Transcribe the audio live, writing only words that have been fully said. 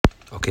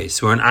Okay,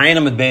 so we're in Ayin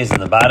Amud Beis in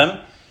the bottom,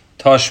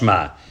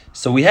 Toshma.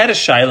 So we had a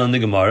Shaila in the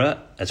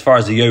Gemara as far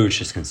as the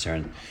Yerush is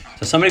concerned.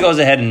 So somebody goes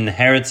ahead and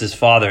inherits his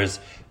father's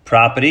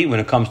property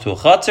when it comes to a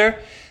Chatzar.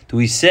 Do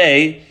we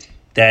say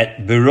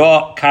that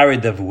Bira Kari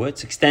Davu,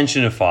 it's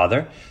extension of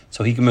father,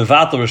 so he can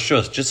Mevatel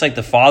Rishus, just like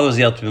the father was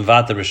able to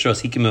Mevatel Rishus,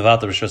 he can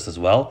Mevatel Rishus as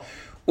well?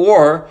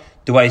 Or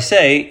do I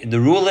say the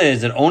rule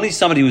is that only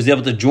somebody who was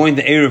able to join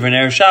the Erev and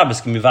Erev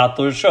Shabbos can Mevatel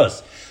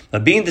Rishus?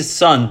 But being the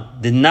son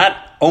did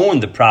not own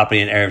the property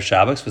in Erev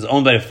Shabbos, it was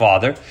owned by the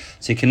father,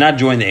 so he cannot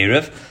join the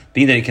Erev.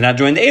 Being that he cannot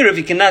join the Erev,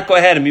 he cannot go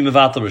ahead and be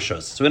Mevatel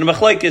Rishus. So in the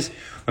Machlokes,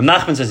 Rav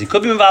Nachman says he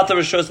could be Mevatel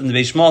Rishus, and the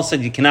Beis Shmuel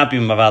said you cannot be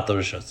Mevatel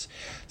Rishus.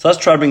 So let's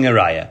try to bring a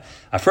raya.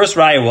 Our first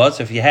raya was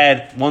if you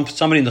had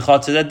somebody in the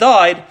Chatzar that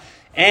died,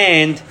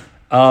 and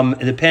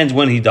it depends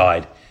when he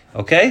died.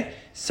 Okay?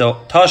 So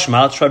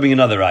Tashma, let's try to bring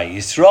another raya.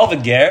 Yisrael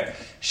v'ger,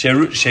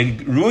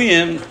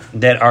 Sheruyim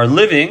that are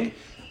living,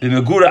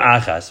 Megura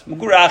Achas.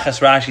 Megura Achas,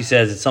 Rashi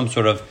says it's some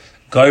sort of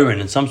gairin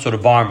and some sort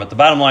of barn, but the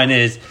bottom line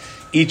is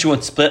each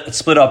one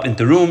split up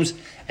into rooms,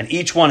 and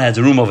each one has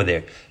a room over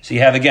there. So you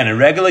have again a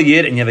regular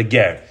yid and you have a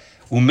ger.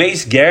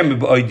 Umeis ger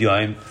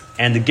mi'b'oid,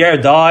 and the ger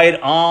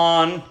died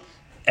on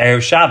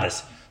Erev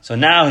Shabbos. So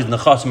now he's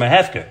nechas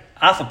merhefker.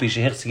 Afal pi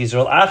shehichzik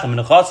Yisrael acham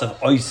nechas of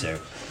oiser.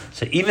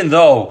 So even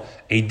though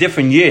a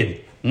different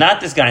yid, not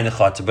this guy in the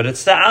chatzar, but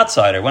it's the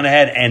outsider, went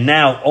ahead and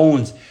now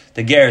owns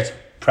the ger's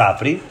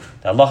property,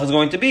 the halacha is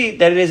going to be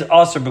that it is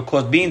aser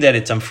because being that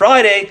it's on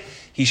Friday,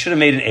 he should have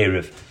made an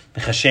erev.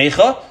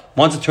 Mechashecha,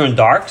 once it turned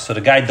dark, so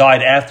the guy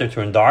died after it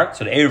turned dark,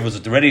 so the erev was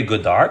already a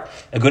good erev.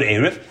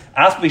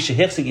 Afal pi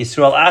shehichzik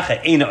Yisrael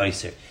acham eina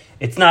oiser.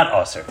 It's not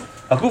aser.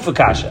 Akufa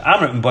kasha.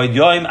 Amr b'boyd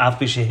yoim afal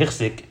pi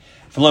shehichzik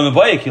v'lo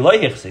mebayik yiloi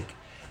hichzik.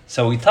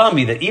 So he told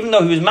me that even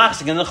though he was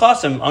machzik in the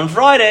chasim on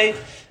Friday,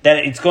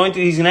 that he's going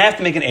to have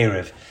to make an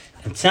erev.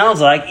 It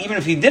sounds like even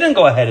if he didn't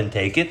go ahead and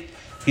take it,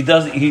 he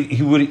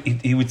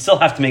would still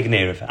have to make an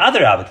erev.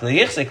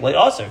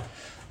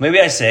 Maybe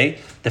I say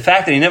the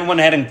fact that he never went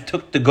ahead and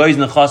took the guys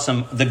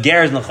nechasim, the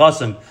gers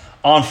nechasim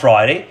on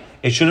Friday,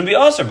 it shouldn't be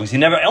aser because he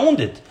never owned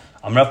it.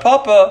 Amra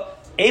Papa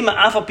ema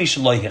afal pi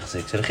sheloi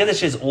hichzik. So the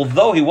chiddush is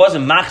although he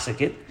wasn't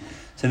machzik it,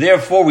 so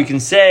therefore we can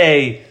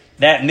say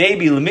that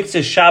maybe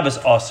lemikzah Shabbos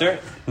aser.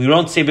 We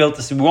won't say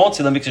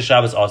lemikzah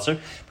Shabbos aser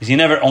because he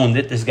never owned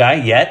it. This guy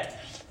yet.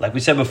 Like we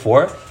said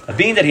before, but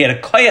being that he had a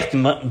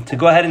koyach to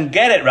go ahead and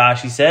get it,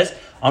 Rashi says,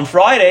 on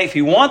Friday, if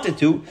he wanted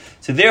to,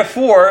 so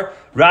therefore,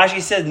 Rashi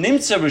says,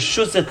 Nimtza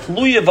Rishus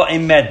Tluya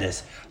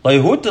va'imedis,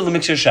 La'ihuta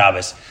l'mikzah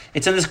Shabbos.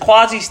 It's in this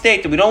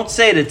quasi-state that we don't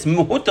say that it's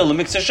Muhuta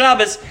l'mikzah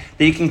Shabbos,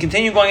 that you can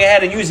continue going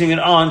ahead and using it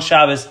on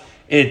Shabbos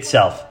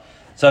itself.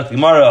 So,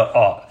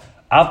 Gemara,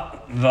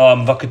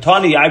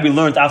 Vakatani, I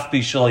learned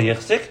Afpi Shal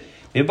Yichzik,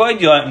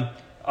 V'boyd Yom,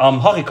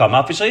 Hachikam,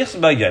 Afpi Shal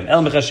Yichzik B'yom,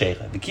 El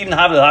Mechashecha, V'kivin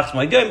Havel Hachs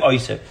B'yom,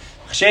 Oyser.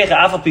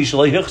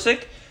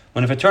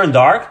 When if it turned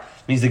dark,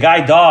 means the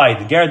guy died,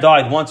 the ger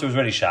died once it was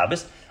already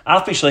Shabbos.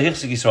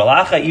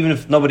 Even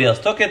if nobody else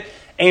took it,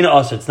 ain't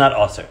aser. It's not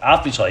aser.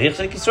 So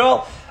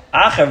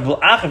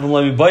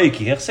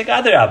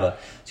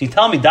you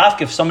tell me,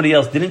 Dafka, if somebody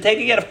else didn't take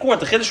it yet, of course,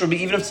 the chiddush would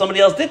be even if somebody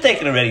else did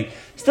take it already,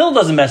 still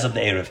doesn't mess up the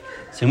erev.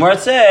 So where it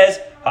says,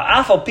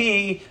 Afal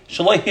pi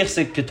shaloi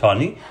hichsik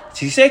ketani.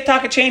 So you say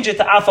taka change it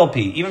to Afal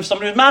pi. Even if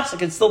somebody was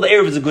machzik, it's still the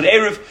erev is a good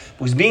erev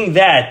because being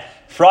that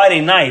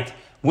Friday night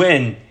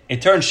when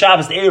it turned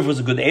Shabbos, the erev was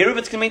a good erev.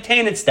 It's going to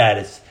maintain its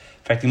status.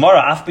 In fact,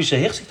 Gemara Afal pi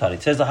shehichsik tani.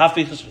 It says the Afal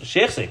pi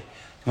shehichsik.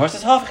 Gemara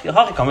says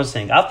Hachikam is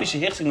saying Afal pi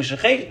shehichsik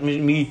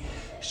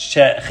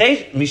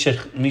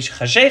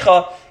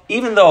mishachashecha.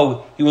 Even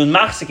though he was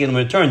machzik and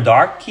when it turned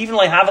dark, even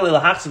like Havali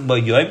lahachzik by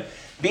yom,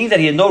 being that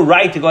he had no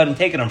right to go ahead and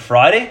take it on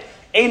Friday,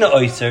 ain't a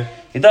oyser.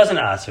 He doesn't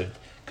answer it.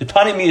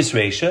 Ketani miyas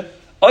reisha,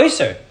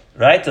 oyser,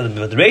 right? So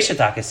the reisha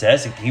taka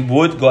says he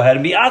would go ahead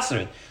and be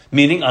answered,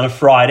 meaning on a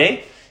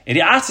Friday, and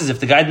he asks if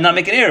the guy did not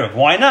make an erev.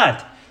 Why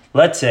not?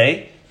 Let's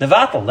say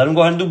nevatel, let him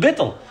go ahead and do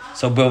bittel.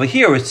 So over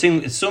here, we're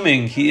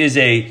assuming he is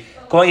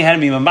going ahead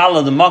and be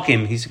mamala the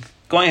makim. He's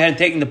going ahead and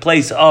taking the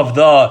place of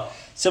the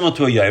similar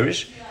to a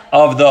yairish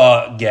of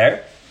the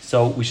ger.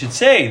 So we should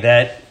say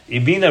that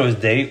being that it was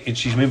day,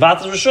 she's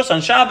mevatel rishus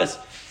on Shabbos.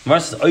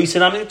 Until he's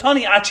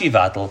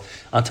mevatel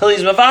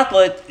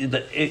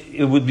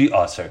it would be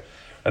aser.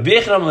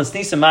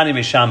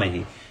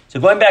 So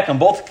going back on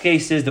both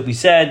cases that we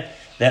said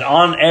that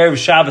on Erev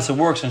Shabbos it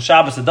works, on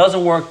Shabbos it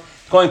doesn't work,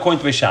 going according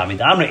to Beishami.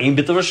 The Amr ain't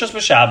bittul rishus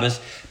b'Shabbos.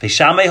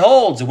 Beishami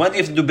holds. When do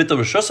you have to do bittul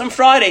rishus? On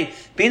Friday.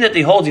 Being that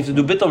they hold, you have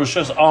to do bittul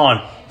rishus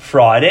on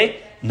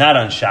Friday, not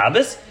on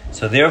Shabbos.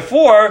 So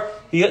therefore,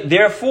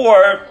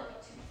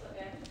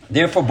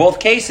 both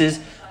cases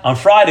on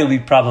Friday would be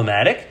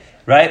problematic.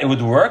 Right, it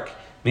would work.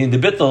 I mean, the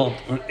bittul,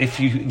 if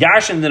you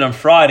yarshin it on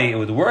Friday, it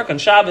would work. On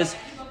Shabbos,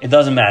 it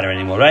doesn't matter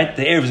anymore, right?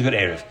 The erev is a good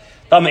erev.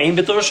 Tama ein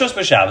bittul rishus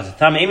b'Shabbos.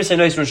 Tama ein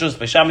misaynois rishus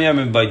b'Sham yom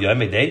b'yom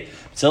b'day.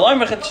 Tzaloi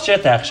merchet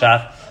shetach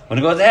shach. When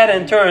it goes ahead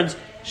and turns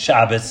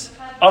Shabbos,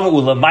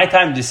 Amula, my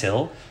time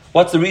b'sil.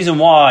 What's the reason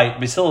why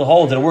b'sil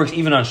holds that it works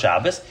even on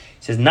Shabbos?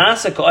 He says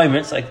Nasa Ka'omer.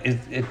 It's like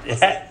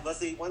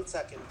Leslie, 1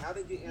 second. How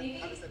does that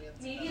answer?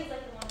 Maybe it's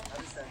like the one. How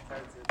does that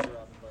answer the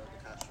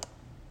kasha?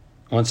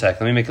 1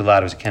 second. Let me make it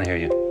louder, because I can't hear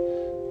you.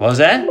 What was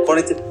that?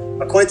 According to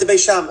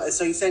Beis Shammai,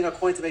 so you're saying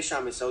according to Beis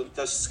Shammai. So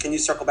can you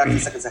circle back in a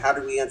second? So how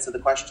did we answer the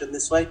question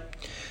this way?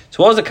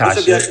 So what was the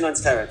kasha?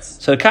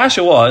 So the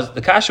kasha was.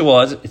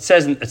 It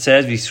says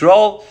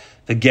Yisrael,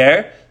 the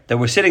ger that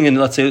were sitting in,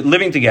 let's say,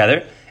 living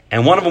together,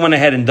 and one of them went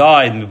ahead and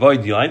died in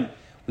B'Boid Yom.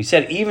 We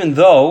said even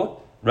though,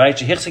 right,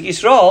 Shehichzik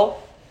Yisrael,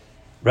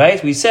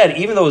 right? We said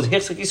even though it was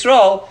Hichzik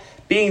Yisrael,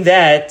 being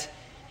that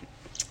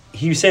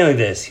he was saying like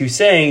this. He was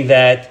saying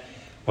that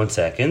 1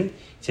 second.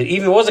 He said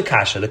even if it was a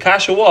kasha, the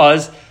kasha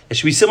was it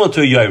should be similar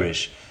to a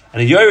Yerush.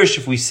 And a Yerush,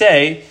 if we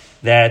say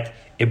that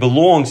it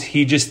belongs,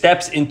 he just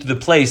steps into the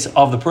place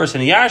of the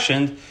person he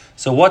yarshened.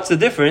 So what's the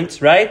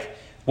difference, right?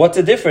 What's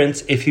the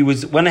difference if he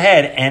went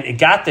ahead and it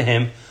got to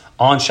him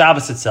on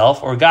Shabbos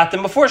itself or got to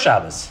him before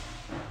Shabbos?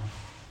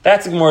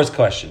 That's the Gemara's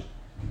question,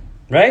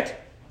 right?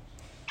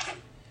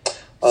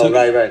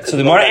 Right. So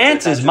the Gemara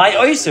answers, my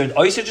oyser.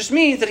 Oyser just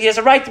means that he has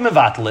a right to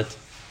mevatel it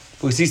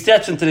because he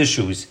steps into the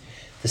shoes.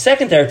 The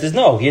second teretz is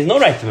no, he has no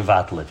right to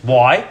mevatel it.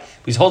 Why?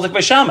 Because he holds like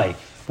Beis Shammai.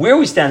 Where are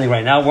we standing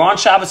right now? We're on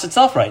Shabbos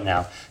itself right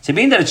now. So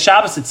being that it's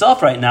Shabbos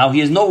itself right now, he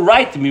has no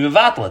right to be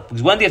mevatel it.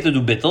 Because when do you have to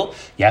do bittul?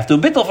 You have to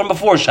do bittul from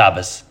before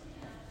Shabbos.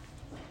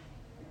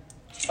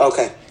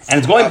 Okay. And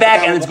it's going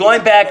back,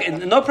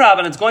 no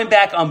problem, it's going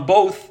back on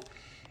both,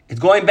 on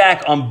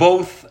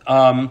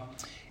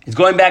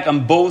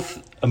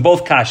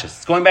both kashas.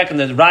 It's going back on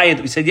the riot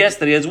that we said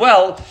yesterday as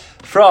well,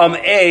 from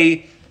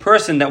a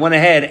person that went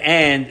ahead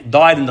and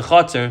died in the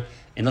chutzner,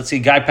 and let's say a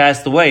guy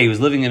passed away, he was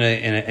living in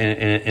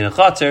a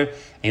chutzner, and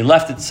he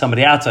left it to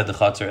somebody outside the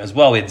chutzner as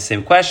well. We had the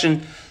same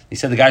question. He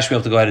said the guy should be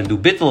able to go ahead and do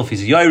bittul if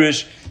he's a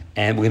Yerush,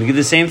 and we're going to give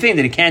the same thing,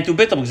 that he can't do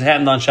bittul because it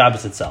happened on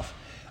Shabbos itself.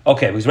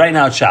 Okay, because right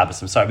now it's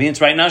Shabbos. I'm sorry, being it's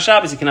right now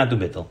Shabbos, he cannot do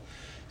bittul.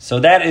 So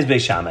that is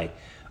Beis Shammai.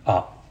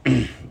 My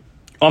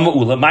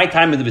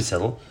time of the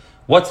Basil.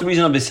 What's the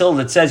reason of Basil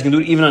that says you can do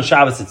it even on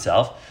Shabbos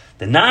itself?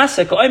 The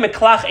Nasa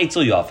Klach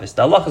Eitzel Yafis.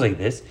 The halacha is like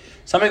this.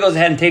 Somebody goes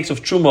ahead and takes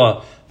off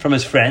truma from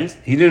his friend.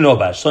 He didn't know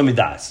about it. Shlomi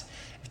Das.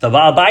 If the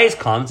Baal Bayis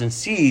comes and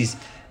sees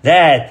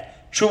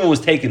that truma was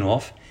taken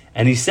off,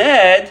 and he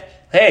said,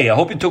 hey, I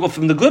hope you took off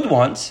from the good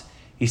ones.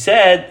 He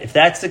said, if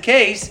that's the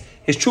case,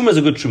 his truma is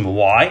a good truma.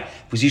 Why?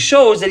 Because he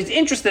shows that he's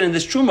interested in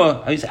this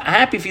truma. He's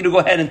happy for you to go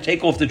ahead and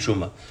take off the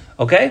truma.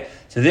 Okay?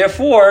 So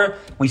therefore,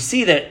 we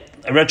see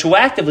that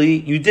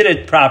retroactively, you did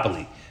it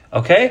properly.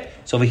 Okay?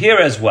 So over here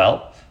as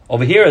well,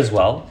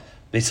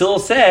 Basil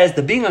says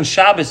that being on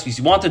Shabbos,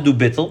 you want to do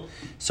bittul,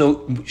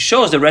 so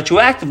shows that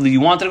retroactively you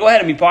wanted to go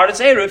ahead and be part of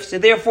this Erev, so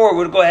therefore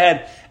we're going to go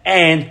ahead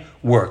and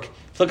work.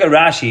 Look at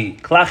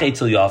Rashi, Klach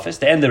Eitzel Yafis,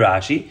 the end of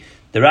Rashi.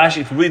 The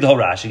Rashi, if you read the whole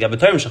Rashi,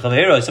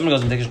 someone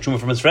goes and takes a truma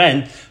from his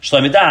friend,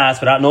 Shlomi Das,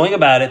 without knowing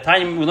about it.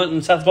 Time we learned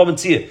in Seth Bob and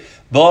Tzir.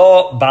 The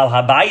Baal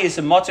Bayis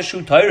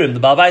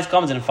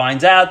comes and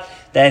finds out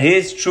that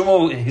his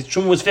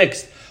truma was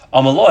fixed.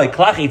 Amaloi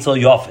Klach Eitzel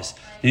Yafis.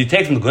 Did you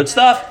take from the good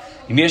stuff?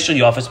 Yimeshel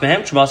Yafis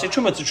behem truma. Say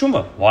truma. It's a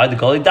truma. Why the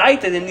Goli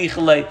died?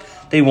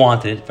 They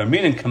wanted from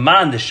reading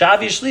command the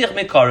Shavi Shliach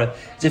Mekara.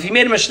 As if he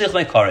made him a Shliach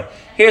Mekara.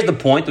 Here's the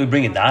point. We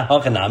bring it down.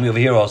 Hachanami over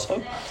here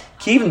also.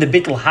 Even the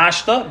bittul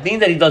hashta, being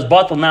that he does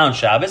batal now on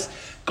Shabbos,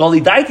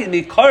 Goli daiti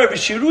mikar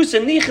v'shirus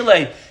and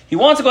nichelei. He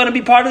wants to go and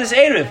be part of this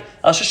erev.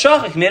 Al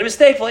shashachach, he made a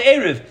mistake for the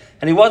erev,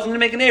 and he wasn't going to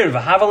make an erev.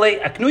 Havalei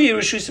aknuye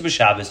rishusa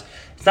b'Shabbos.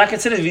 It's not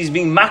considered if he's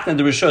being makna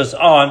the rishus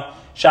on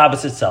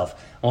Shabbos itself.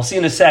 And we'll see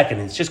in a second.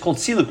 It's just called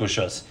siluk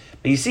rishus.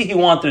 But you see, he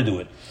wanted to do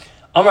it.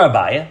 Amar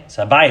Abaya.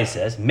 So Abaya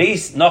says,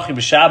 Meis nochi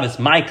b'Shabbos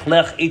my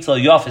klech eitzel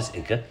yafis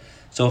ikka.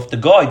 So if the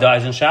guy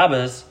dies on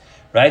Shabbos,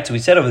 right? So we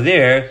said over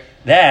there.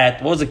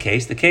 That was the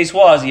case. The case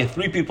was you had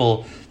three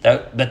people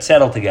that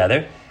settled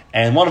together,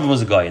 and one of them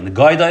was a guy. And the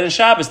guy died on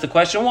Shabbos. The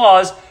question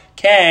was,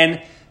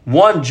 can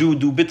one Jew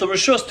do bittul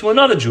rishus to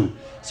another Jew?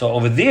 So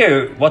over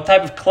there, what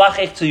type of klach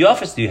eitzel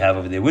yafis do you have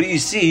over there? Where do you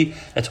see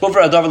that's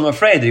hover adav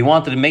afraid that he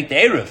wanted to make the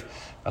erev?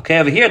 Okay,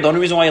 over here, the only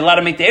reason why you're allowed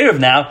to make the erev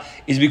now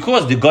is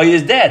because the guy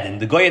is dead, and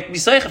the guy had to be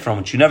seicha from,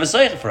 which you never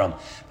seicha from.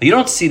 But you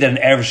don't see that in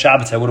erev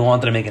Shabbos I would have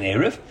wanted to make an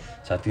erev.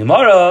 So at the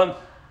Gemara.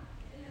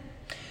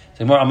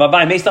 He says, no,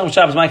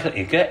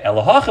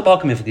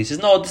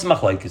 this is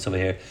machlokes over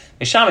here.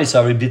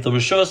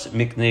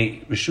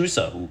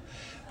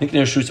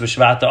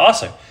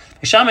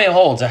 Shammai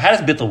holds, how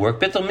does bittul work?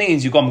 Bittul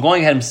means I'm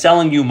going ahead and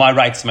selling you my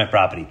rights to my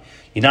property.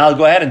 You now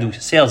go ahead and do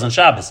sales on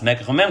Shabbos. It's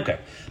talika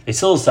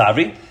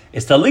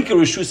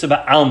rishusa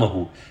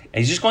ba'almahu. And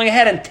he's just going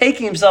ahead and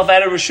taking himself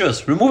out of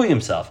rishus, removing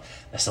himself.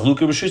 That's talika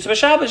rishusa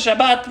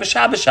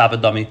b'Shabbos,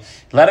 Shabbat, dummy.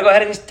 Let it go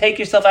ahead and just take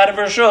yourself out of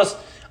rishus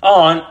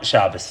on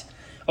Shabbos.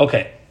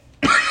 Okay.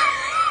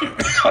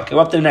 Okay,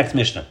 we're up to the next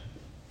Mishnah.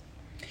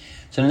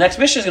 So the next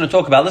Mishnah is going to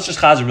talk about, let's just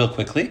chazer real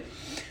quickly.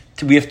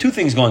 We have two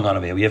things going on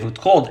over here. We have what's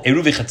called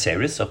Eruv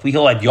Chatzeris. So if we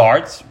had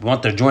yards, we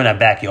want to join our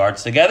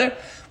backyards together,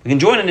 we can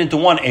join it into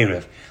one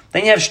Eruv.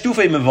 Then you have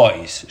Shtufei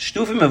Mevois.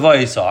 Shtufei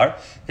Mevois are,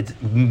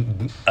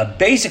 a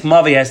basic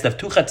Mavi has to have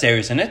two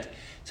Chatzeris in it.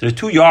 So the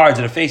 2 yards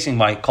that are facing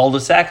my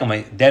cul-de-sac on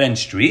my dead-end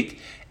street,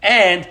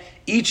 and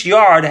each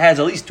yard has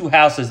at least 2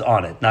 houses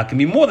on it. Now, it can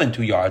be more than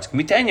 2 yards. It can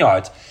be 10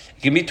 yards.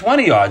 It can be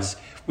 20 yards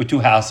with 2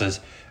 houses,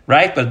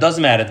 right? But it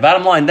doesn't matter. The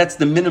bottom line, that's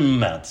the minimum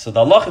amount. So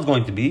the halach is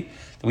going to be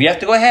that we have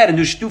to go ahead and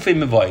do shtufei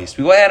mevois.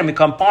 We go ahead and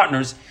become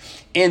partners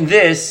in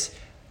this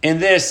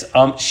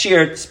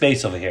shared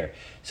space over here.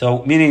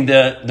 So, meaning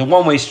the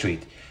one-way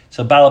street.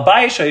 So,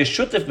 balabayis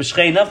hayeshutif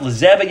b'shcheinav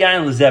lezeh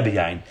yain lezeh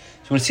yain.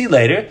 So, we'll see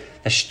later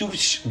that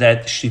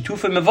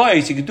shtufei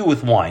mevois you can do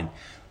with wine.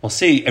 We'll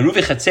see.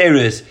 Eruvi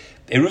chatzeris,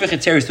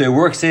 the way it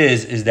works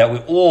is that we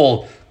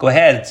all go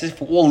ahead. It's if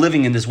we're all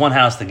living in this one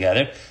house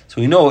together. So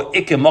we know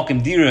ikke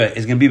mokim dira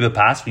is going to be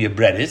bepas where your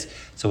bread is.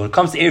 So when it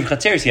comes to eruv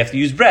chatzeris, you have to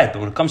use bread. But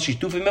when it comes to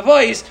shtufei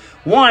mevois,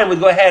 wine would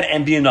go ahead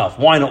and be enough.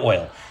 Wine or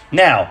oil.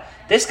 Now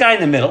this guy in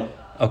the middle.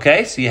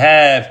 Okay, so you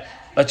have.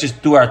 Let's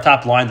just do our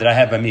top line that I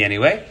have by me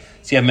anyway.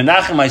 So you have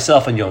Menachem,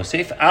 myself, and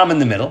Yosef. I'm in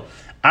the middle.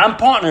 I'm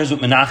partners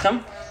with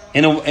Menachem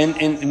in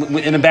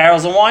a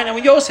barrels of wine, and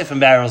with Yosef in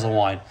barrels of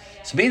wine.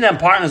 So being that I'm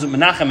partners with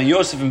Menachem and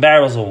Yosef in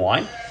barrels of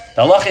wine,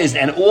 the halacha is,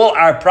 and all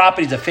our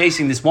properties are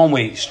facing this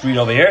one-way street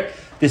over here,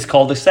 this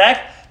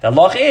cul-de-sac. The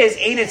halacha is,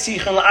 Einet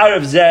Sichon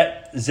L'Arav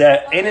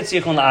Einet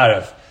Sichon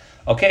L'Arav.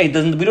 Okay,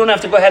 we don't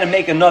have to go ahead and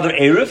make another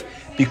Eruv,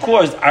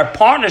 because our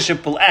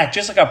partnership will act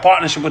just like our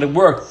partnership would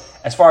work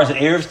as far as an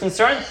Eruv is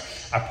concerned.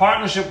 Our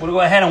partnership will go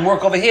ahead and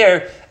work over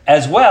here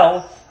as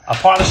well. Our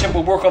partnership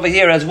will work over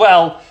here as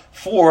well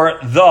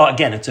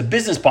again, it's a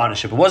business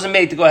partnership. It wasn't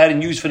made to go ahead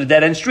and use for the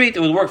dead-end street. It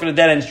would work for the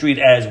dead-end street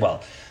as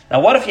well. Now,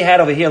 what if you had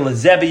over here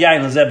lezeh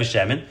b'yayin, lezeh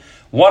b'shemen?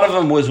 One of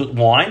them was with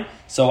wine.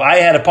 So I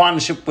had a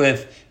partnership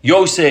with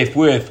Yosef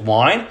with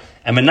wine.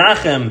 And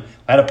Menachem,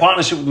 I had a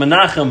partnership with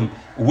Menachem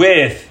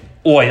with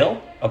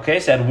oil. Okay,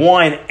 so I had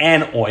wine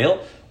and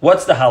oil.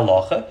 What's the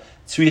halacha?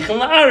 Tzrichen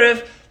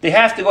la'arev. They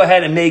have to go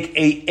ahead and make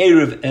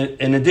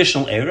an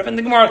additional eruv. And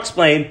the Gemara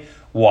explained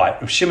why.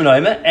 It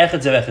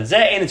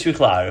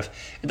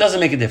doesn't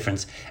make a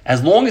difference.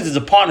 As long as there's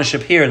a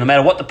partnership here, no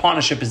matter what the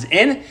partnership is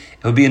in,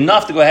 it would be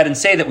enough to go ahead and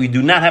say that we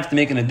do not have to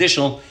make an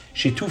additional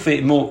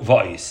shitufei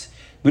mu'vais.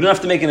 We don't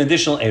have to make an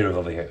additional eruv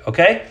over here.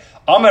 Okay?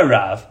 Amar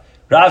Rav.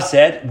 Rav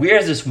said,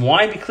 where's this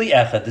wine? B'kli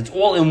echad. It's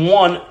all in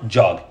one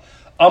jug.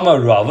 Amar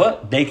Rava.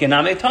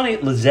 Dekename tani.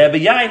 Lezeh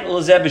b'yayin.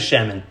 Lezeh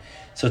b'shemen.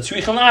 So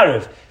tzrichen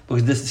la'arev.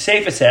 Because the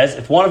Sefer says,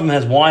 if one of them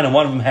has wine and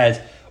one of them has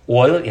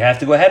oil, you have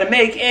to go ahead and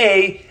make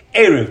a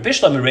eruv.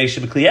 Bishlam reisha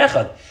b'kli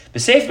echad.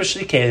 B'sefer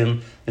b'shli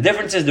kelim. The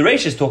difference is the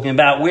reisha is talking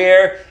about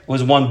where it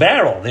was one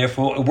barrel,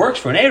 therefore it works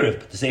for an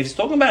eruv. But the Sefer is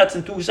talking about it's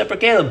in 2 separate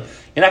kelim.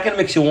 You're not going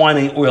to mix your wine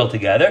and oil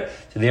together,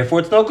 so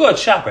therefore it's no good.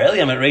 Shaper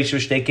Eliam at reisha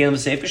b'shtei kelim,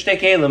 b'sefer b'shtei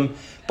kelim.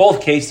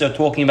 Both cases are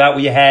talking about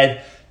where you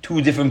had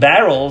 2 different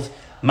barrels.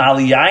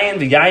 Maliyayin,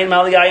 v'yayin,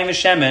 maliyayin,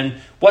 v'shemen.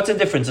 What's the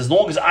difference? As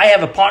long as I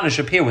have a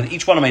partnership here with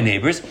each one of my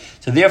neighbors,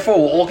 so therefore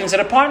we'll all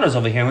consider partners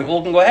over here, and we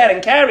all can go ahead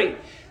and carry.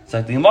 It's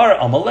like the Gemara,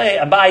 Amalei,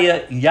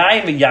 Abaya,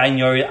 yayin, v'yayin,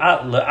 yori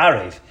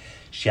la'arev.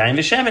 Shayin,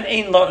 v'shemen,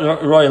 ein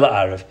roi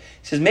la'arev. He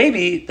says,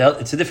 maybe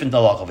it's a different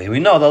halach over here. We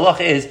know the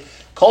halach is,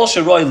 kol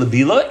sheroy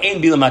lebila,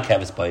 ein bila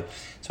makeves by.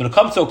 So when it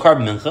comes to a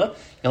carbon mincha, you're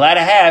allowed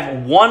to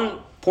have 1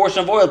 portion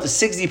of oil to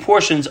 60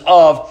 portions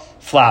of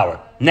flour.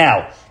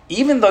 Now,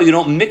 even though you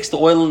don't mix the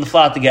oil and the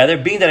flour together,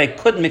 being that I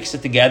could mix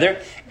it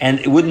together and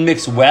it wouldn't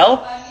mix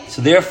well,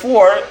 so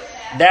therefore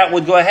that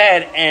would go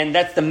ahead and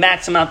that's the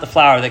max amount of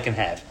flour they can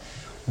have.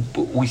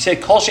 We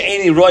said kol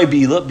she'eni roi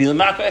bila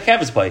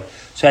makeves by.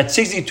 So I had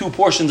 62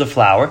 portions of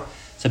flour.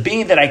 So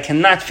being that I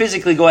cannot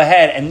physically go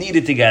ahead and knead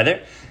it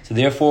together, so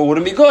therefore it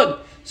wouldn't be good.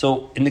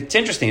 So it's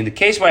interesting. In the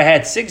case where I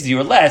had 60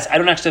 or less, I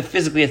don't actually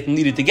physically have to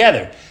knead it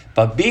together.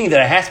 But being that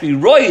it has to be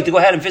roi to go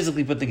ahead and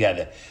physically put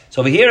together.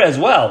 So over here as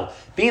well,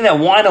 being that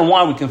wine and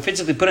wine we can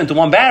physically put into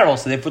one barrel,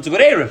 so therefore it's a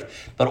good eruv.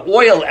 But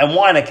oil and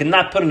wine I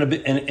cannot put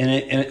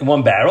in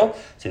one barrel,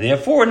 so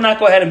therefore not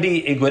go ahead and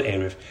be a good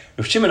eruv.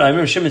 Rav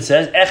Shimon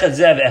says, echad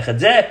zeh v'echad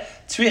zeh,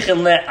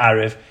 tzrichen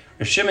le'arev.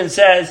 Rav Shimon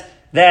says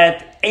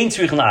that ain't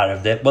tzrichen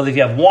le'arev. That, well, if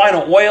you have wine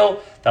or oil,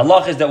 the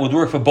halach is that would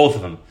work for both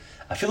of them.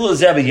 Afilu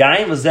lezeh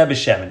b'yayin, lezeh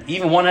b'shemen.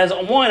 Even one has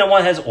wine and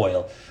one has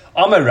oil.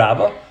 Amar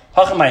Rabba,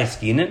 hachamay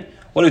eskinen.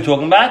 What are we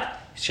talking about?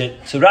 So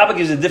Rabbah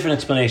gives a different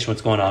explanation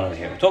what's going on over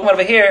here. We're talking about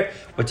over here,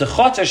 it's a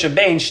chotzer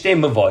shebein shtei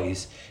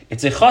mavois.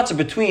 It's a chotzer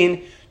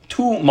between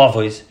 2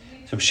 mavois.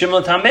 So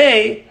Shimon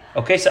Tamei,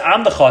 okay, so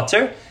I'm the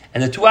chotzer,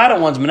 and the 2 other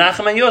ones,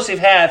 Menachem and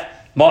Yosef,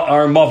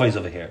 are mavois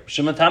over here.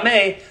 Shimon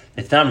Tamei,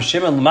 the Tam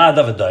Shimon L'mad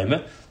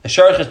Avadayme, the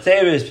Sharach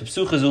Teres,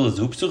 Psucha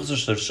Zulazu,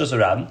 Psucha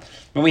Shusarabim.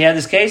 When we had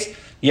this case,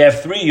 you have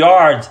 3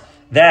 yards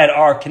that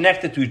are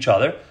connected to each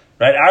other,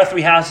 right? Our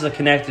 3 houses are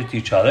connected to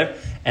each other,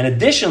 and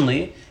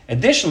additionally,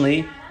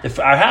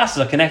 our houses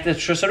are connected to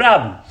Shus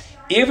Rabim.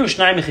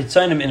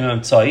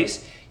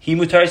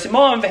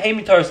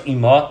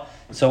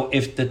 So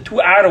if the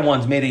 2 outer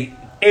ones made a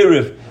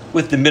eruv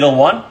with the middle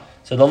one,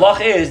 so the lach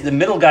is the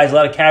middle guy is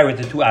allowed to carry with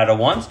the 2 outer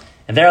ones,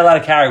 and they're allowed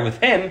to carry with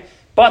him,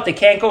 but they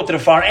can't go to the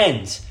far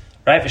ends.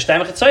 Right? They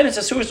can't go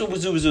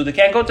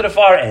to the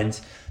far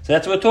ends. So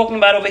that's what we're talking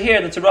about over here.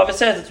 That's what Rava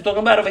says. That's what we're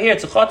talking about over here.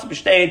 It's a chotz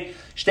b'shteid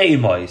Shtei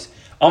imois.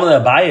 Amal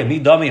Abaye, mi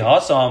dami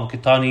hasam,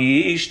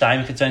 ketani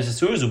shtaim chetzayin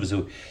sesur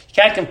zubezu. You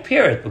can't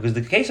compare it because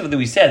the case of that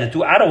we said the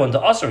two other ones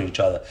are usher each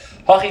other.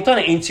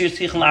 Hachitani ain't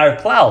tzirchich l'ar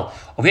klal.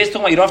 Over here, it's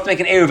talking about you don't have to make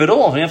an erev at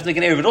all. If you don't have to make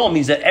an erev at all, it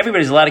means that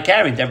everybody's allowed to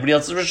carry it. Everybody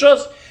else is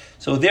rishus.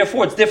 So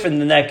therefore, it's different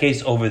than that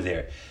case over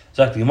there.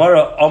 So the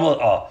Gemara,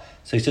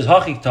 so he says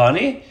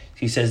hachitani.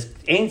 He says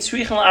ain't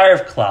tzirchich l'ar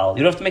klal.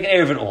 You don't have to make an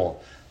erev at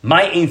all.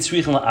 My ain't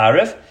tzirchich l'ar.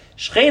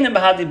 Shchenim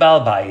b'hadi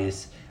bal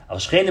bayis. Al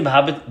shchenim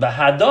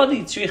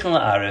b'hadadi tzirchich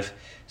l'ar.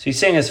 So he's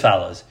saying as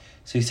follows.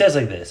 So he says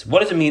like this.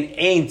 What does it mean,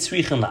 Ein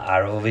Tzrichen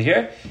La'arav over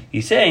here?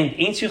 He's saying,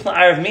 Ein Tzrichen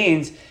La'arav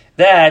means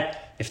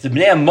that if the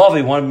Bnei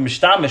HaMavi want to be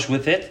mishtamish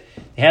with it,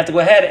 they have to go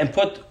ahead and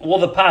put all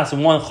the pots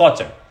in one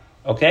choter.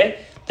 Okay?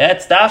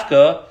 That's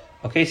dafka.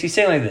 Okay, so he's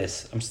saying like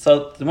this.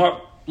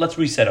 Let's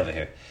reset over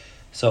here.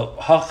 So,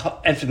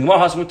 and for the Gemara,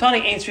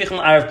 Hasmutani, Ein Tzrichen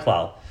La'arav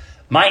Klal.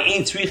 My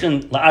Ein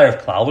Tzrichen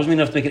La'arav Klal, what does it mean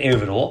enough to make an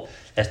Erev at all?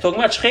 That's talking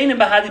about Shchenim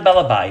B'hadi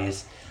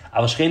Balabayis.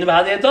 Let's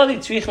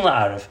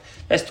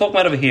talk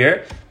about over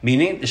here,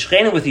 meaning the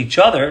shchenim with each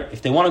other,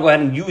 if they want to go ahead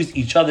and use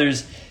each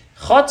other's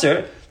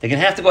chotzer, they're going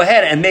to have to go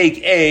ahead and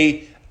make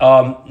an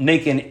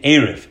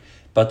erev.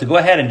 But to go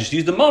ahead and just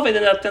use the mavi,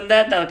 they're not going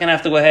to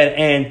have to go ahead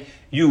and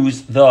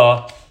use they're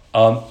not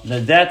going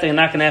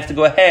to have to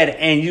go ahead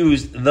and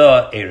use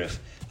the erev.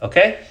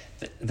 Okay?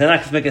 They're not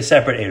going to make a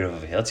separate erev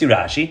over here. Let's see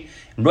Rashi.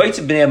 They're going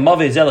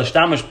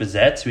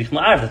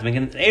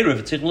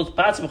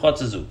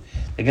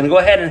to go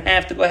ahead and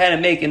have to go ahead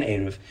and make an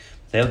erev.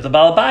 The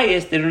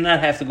balabayis, they do not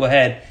have to go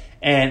ahead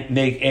and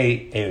make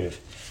a erev.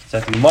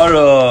 So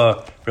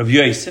tomorrow, Rabbi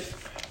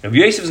Yosef. Rabbi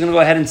Yosef is going to go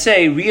ahead and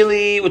say,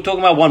 really, we're talking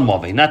about one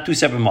mavi, not two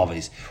separate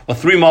mavis, or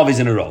three mavis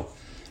in a row,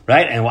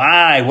 right? And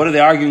why? What are they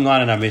arguing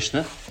on in our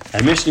Mishnah?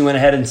 Our Mishnah went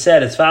ahead and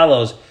said as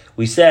follows.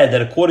 We said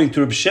that according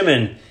to Rabbi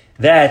Shimon,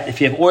 that if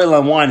you have oil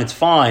and wine, it's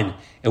fine.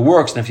 It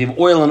works. And if you have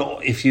oil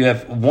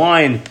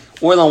and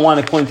wine,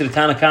 according to the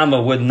Tanna Kama,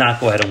 would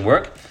not go ahead and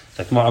work.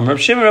 The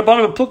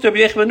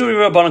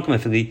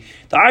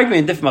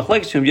argument different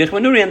machlekes between Yechim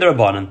Nuri and the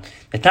Rabbanan.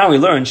 At time we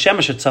learned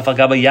Shemesh Tzafal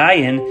Gaba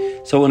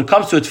Yayin. So when it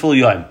comes to its full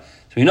yoim,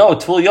 so we know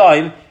its full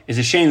yoim is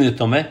a shame to the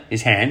tumah,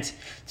 his hands.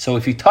 So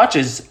if he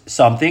touches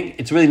something,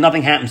 it's really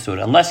nothing happens to it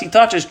unless he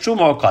touches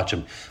truma or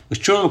kachim.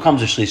 Which truma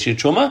becomes a shlishi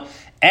truma,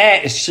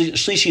 and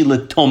shlishi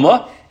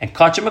letuma, and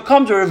kachim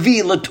becomes a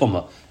revi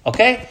letuma.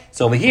 Okay,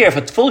 so over here, if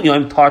a full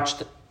yoim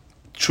touched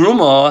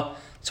truma,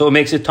 so it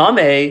makes it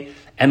tameh.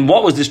 And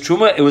what was this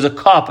truma? It was a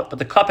cup, but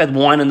the cup had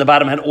wine and the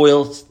bottom had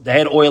oil. They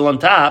had oil on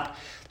top.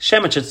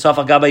 Shemen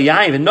shetzafal gaba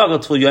yayin v'nogel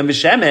tful yoim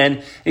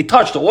v'shemen. He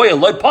touched the oil.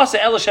 Lo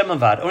pasa el shemen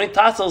vad. Only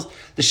tassels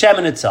the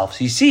shemen itself.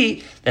 So you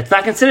see, that's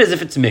not considered as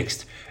if it's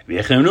mixed.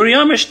 They're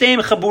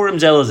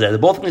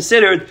both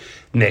considered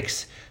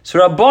mixed. So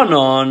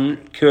Rabbanon,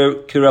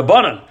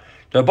 Kirabanon.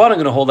 The Rabbanon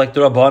going to hold like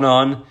the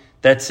Rabbanon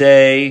that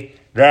say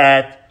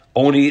that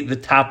only the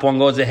top one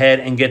goes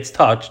ahead and gets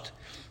touched.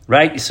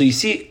 Right? So you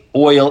see,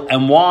 oil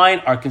and wine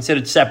are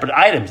considered separate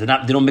items. They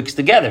don't mix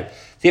together.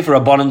 Therefore,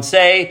 Rabbanan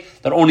say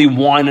that only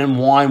wine and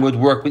wine would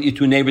work with your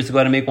two neighbors to go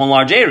ahead and make one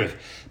large erev.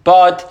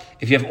 But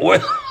if you have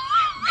oil,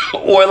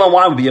 oil and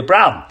wine would be a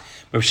problem.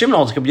 Rav Shimon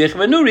holds Rabbi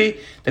Yechim Nuri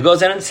that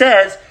goes in and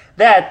says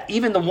that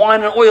even the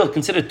wine and oil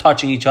considered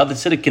touching each other,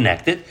 considered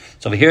connected.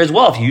 So over here as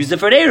well, if you use it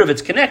for an erev,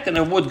 it's connected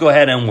and it would go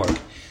ahead and work.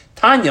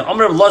 Tanya,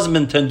 Amr Rav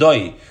Lazman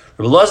Tendoi.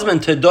 Rav Lazman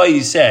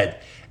Tendoi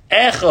said,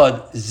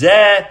 Echad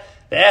zeh.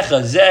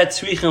 Echad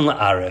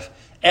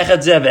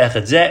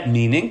zeh,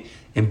 meaning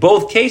in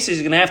both cases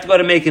you're going to have to go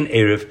to make an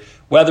erev,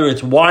 whether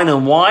it's wine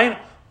and wine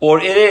or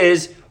it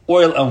is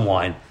oil and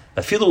wine.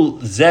 If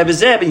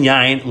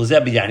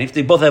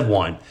they both have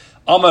wine,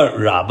 Amar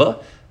Rabba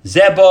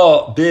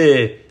zeba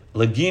be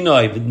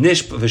laginoi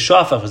v'nishp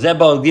v'shafach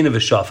zeba lagina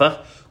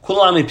v'shafach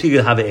kulam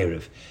epigad have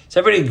erev.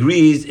 So everybody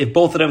agrees if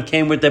both of them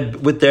came with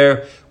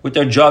their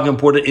jug and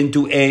poured it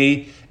into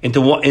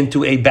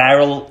a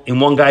barrel in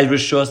one guy's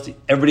rishos,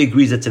 everybody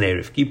agrees that's an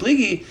erev.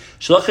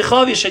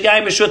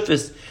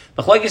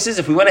 Machlokes says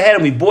if we went ahead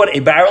and we bought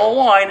a barrel of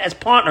wine as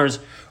partners,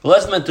 he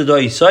holds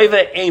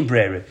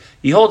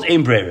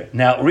ein brera.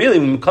 Now, really,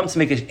 when it comes to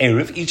make an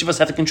erev, each of us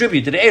have to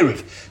contribute to the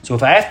erev. So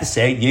if I have to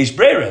say yesh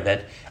brera,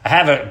 that I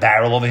have a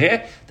barrel over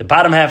here, the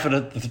bottom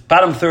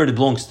third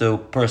belongs to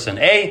person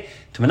A,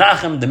 to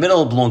Menachem, the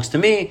middle belongs to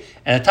me,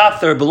 and the top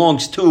third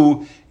belongs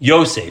to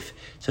Yosef.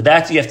 So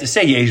that's you have to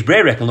say yesh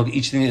brera, and look at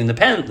each thing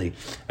independently.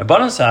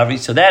 Rabbanan Savri,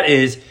 so that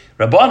is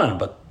Rabbanan,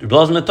 but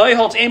Rabbanan Matoy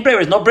holds ein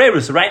brera, no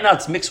brera. So right now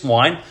it's mixed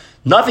wine.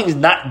 Nothing's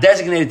not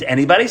designated to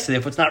anybody, so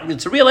therefore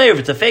it's a real erev,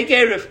 it's a fake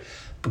erev.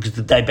 Because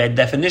the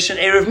definition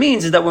erev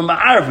means is that we're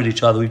ma'arif with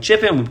each other. We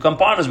chip in, we become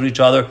partners with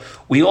each other.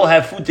 We all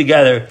have food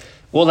together.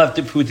 We all have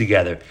food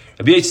together.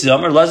 He had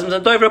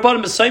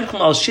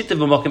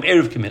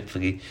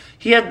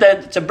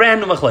that, it's a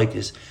brand new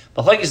machlekes.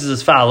 Machlekes is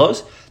as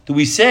follows. Do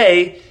we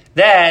say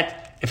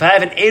that if I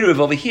have an Eruv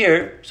over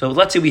here, so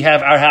let's say we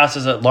have our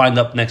houses lined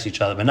up next to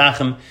each other,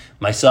 Menachem,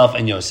 myself,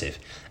 and Yosef.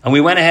 And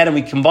we went ahead and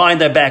we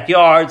combined our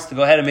backyards to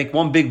go ahead and make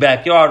one big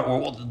backyard,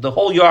 or the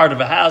whole yard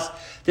of a house.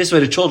 This way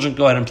the children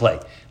go ahead and play.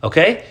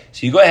 Okay?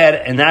 So you go ahead,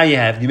 and now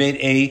you made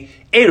a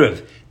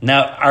Eruv.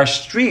 Now, our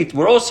street,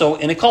 we're also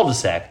in a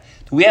cul-de-sac.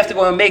 We have to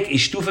go and make a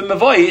Shtufim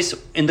Mavois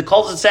in the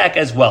cul-de-sac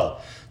as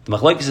well. The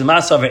Machlokes is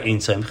Masavar Ein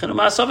Saimchen and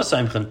Masavar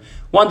Saimchen.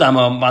 One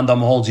dama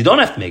holds you don't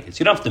have to make it.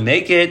 So you don't have to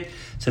make it.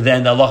 So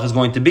then the halacha is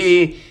going to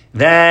be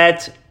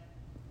that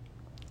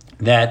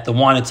the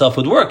wine itself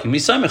would work. You be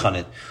Saimch on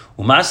it.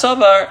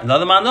 Umasavar,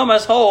 another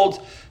mandomas holds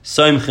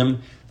Saimchim,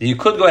 that you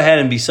could go ahead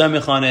and be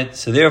Saimch on it.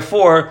 So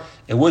therefore,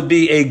 it would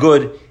be a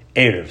good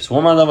Erev. So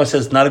one mandama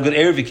says it's not a good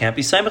Erev, you can't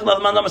be Saimch.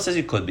 Another mandama says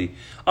you could be.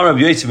 Amar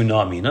Rabbi Yosef ben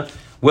Noamina.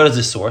 Where is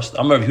this source?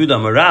 Amar Rabbi Yehuda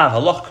Marav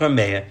Halach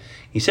Rameir.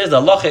 He says the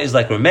halacha is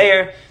like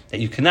Rameir, that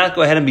you cannot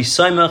go ahead and be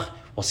Saimach.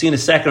 We'll see in a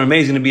second.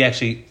 Rameir is going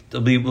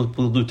to be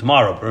we'll do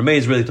tomorrow. But Rameir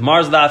is really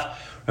tomorrow's daf.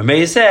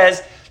 Rameir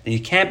says that you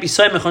can't be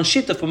Saimach on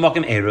Shituf for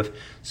Makim Erev.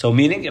 So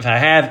meaning, if I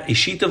have a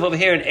Shituf over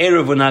here, an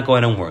Erev would not go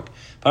ahead and work.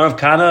 Amar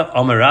Kana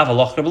Amar Rav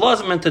Halach Reb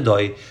Lazim and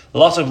Tadoi. The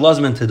loss of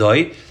Lazim and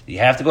Tadoi, you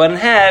have to go ahead and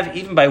have,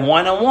 even by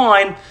wine on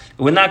wine, it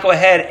would not go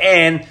ahead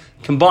and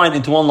combine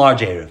into one large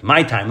Erev.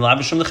 My time,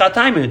 Labishum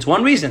L'Chatayim. It's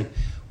one reason.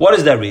 What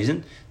is that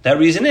reason? That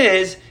reason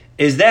is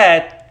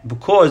that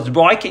because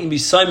why can't you be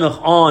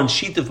Saimach on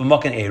Shituf for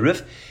Makan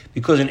Erev?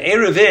 Because an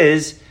Erev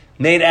is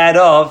made out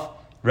of,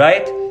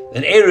 right?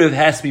 An Erev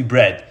has to be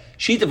bread.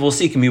 Shituf, we'll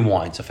see, can be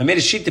wine. So if I made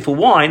a Shituf for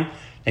wine,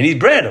 I need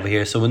bread over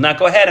here, so it would not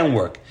go ahead and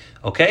work.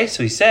 Okay,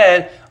 so he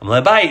said,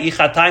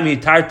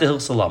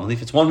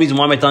 if it's one reason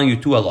why am I telling you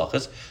two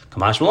halachas,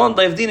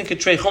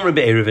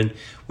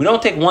 we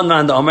don't take one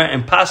man the Omer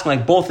and pass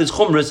like both his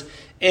chumras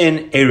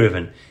in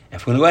Erevin.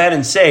 If we're going to go ahead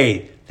and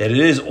say that it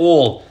is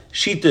all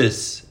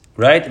shitas,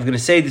 right? If we're going to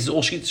say this is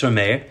all shitas from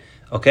Meir,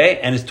 okay,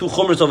 and it's two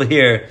chumras over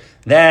here,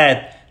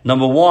 that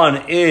number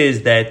one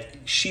is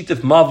that shitaf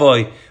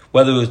mavoy,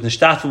 whether it was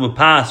nishtatu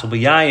b'pas or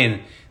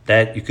b'yayin,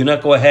 that you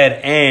cannot go ahead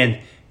and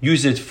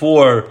use it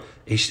for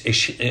a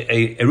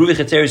ruvi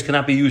chatzeris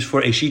cannot be used for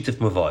a shitaf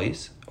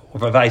mavois,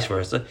 or vice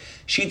versa.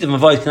 Shitaf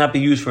mavois cannot be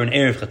used for an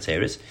erev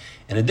chatzeris.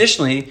 And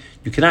additionally,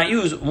 you cannot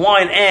use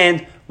wine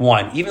and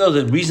wine. Even though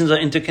the reasons are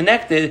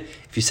interconnected,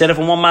 if you set it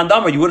for one man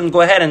damer, you wouldn't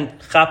go ahead and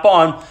chap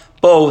on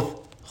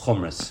both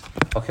chumras.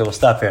 Okay, we'll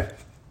stop here.